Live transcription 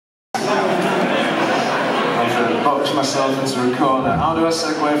coach myself into recording. How do I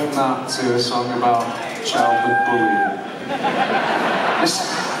segue from that to a song about childhood bullying? This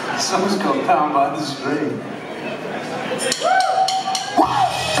song's called Down by the Stream.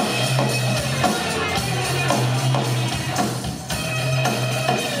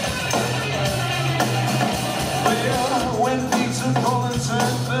 When Peter Cullen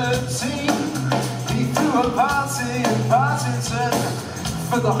turned 13, he threw a party in Partington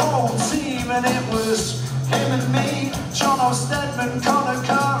for the whole team, and it was him and me, John O'Stedman, Connor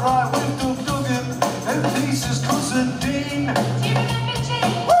Cartwright, with Doug Duggan, and Peter's cousin Dean. Do you remember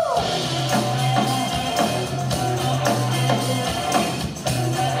Dean? Woo!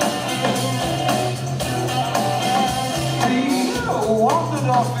 Dean wandered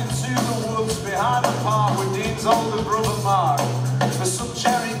off into the woods behind the park with Dean's older brother Mark for some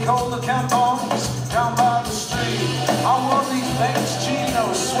cherry cola campons down by the street. I wore these Bench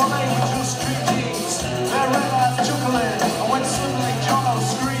Chinos, swanning with just street jeans. Their red eyes chuckling, and when suddenly Jono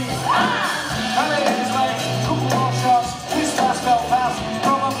screamed, "Ah!" And it is like, couple more shots, his fast fell past.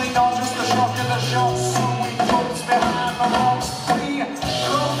 Probably not just the shock of the shots, so we ducked behind the rocks. We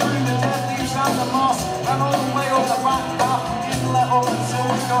crawled through the dead leaves and the moss, and all the way up the back path. We didn't let up until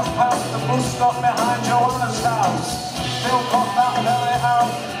we got past the bus stop behind Joanna's house. Bill popped that belly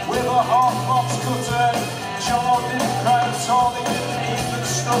out with a hot box cutter. Jono didn't cry at all, he didn't even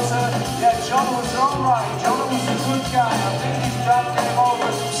stutter. Yeah, Jono was alright, Jono was a good guy. I think his dad came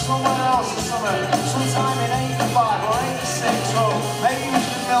over from somewhere else or something, sometime in 85 or 86, or maybe he was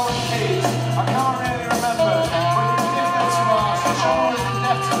with Melon Keys. I can't really remember, but he was different to ours. Jono was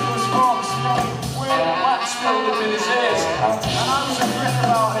indebted to his folks, you know, weird wax filled up in his ears. And I was a grip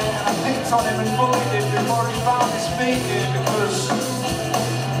about it, and I picked on him and bullied him before he found his feet here, because,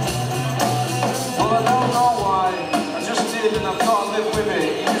 well, I don't know why, I just did, and I've got to live with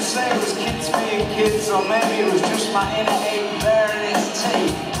it. You could say it was kids being kids, or maybe it was just my inner ache bearing its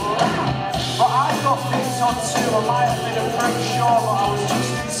teeth. But I got picked on too. I might have been a prick, sure, but I was just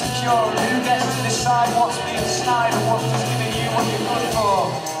insecure. And who gets to decide what's being snide and what's just giving you what you're good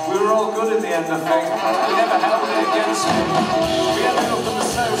for? We were all good in the end, I think. We never held it against me. We ended up on the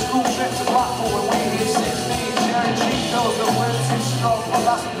same school trip to Blackpool when we hit 16, sharing cheap pills that weren't too strong, but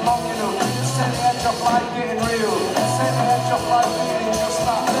that's long enough. Set the edge off life getting real. Set the edge off life being just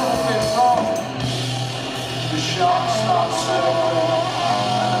that little bit wrong. The sharks start circling,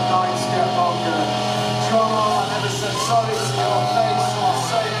 and the nights get longer. Jono, I never said sorry to your face, so I'll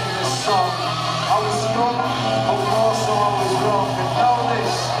say it in this song. I was young, but also I was wrong. And know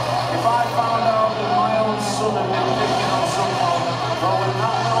this, if I found out that my own son had been picking on someone, well, when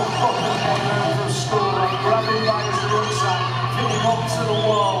that little fucker came home from school, I'd grab him by his rucksack, pin him up to the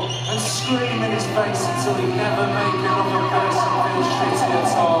wall, and scream in his face until he'd never make another person feel shitty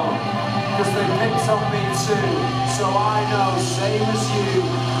at all. Because they picked on me too, so I know, same as you,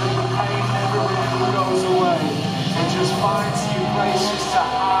 that the pain never really goes away. It just finds you places to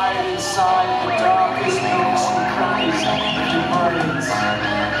hide inside the darkest nooks and crannies of your brains.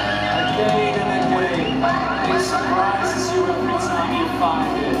 Again and again, it surprises you every time you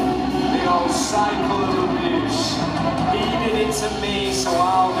find it. The old cycle of abuse. He did it to me, so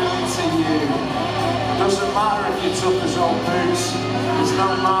I'll do it to you. Doesn't matter if you took his old boots. There's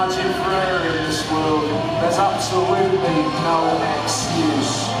no margin for error in this world. There's absolutely no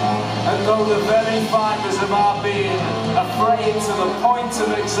excuse. And though the very fibres of our being are fraying to the point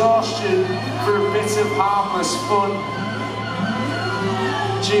of exhaustion for a bit of harmless fun,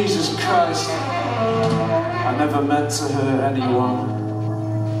 Jesus Christ, I never meant to hurt anyone.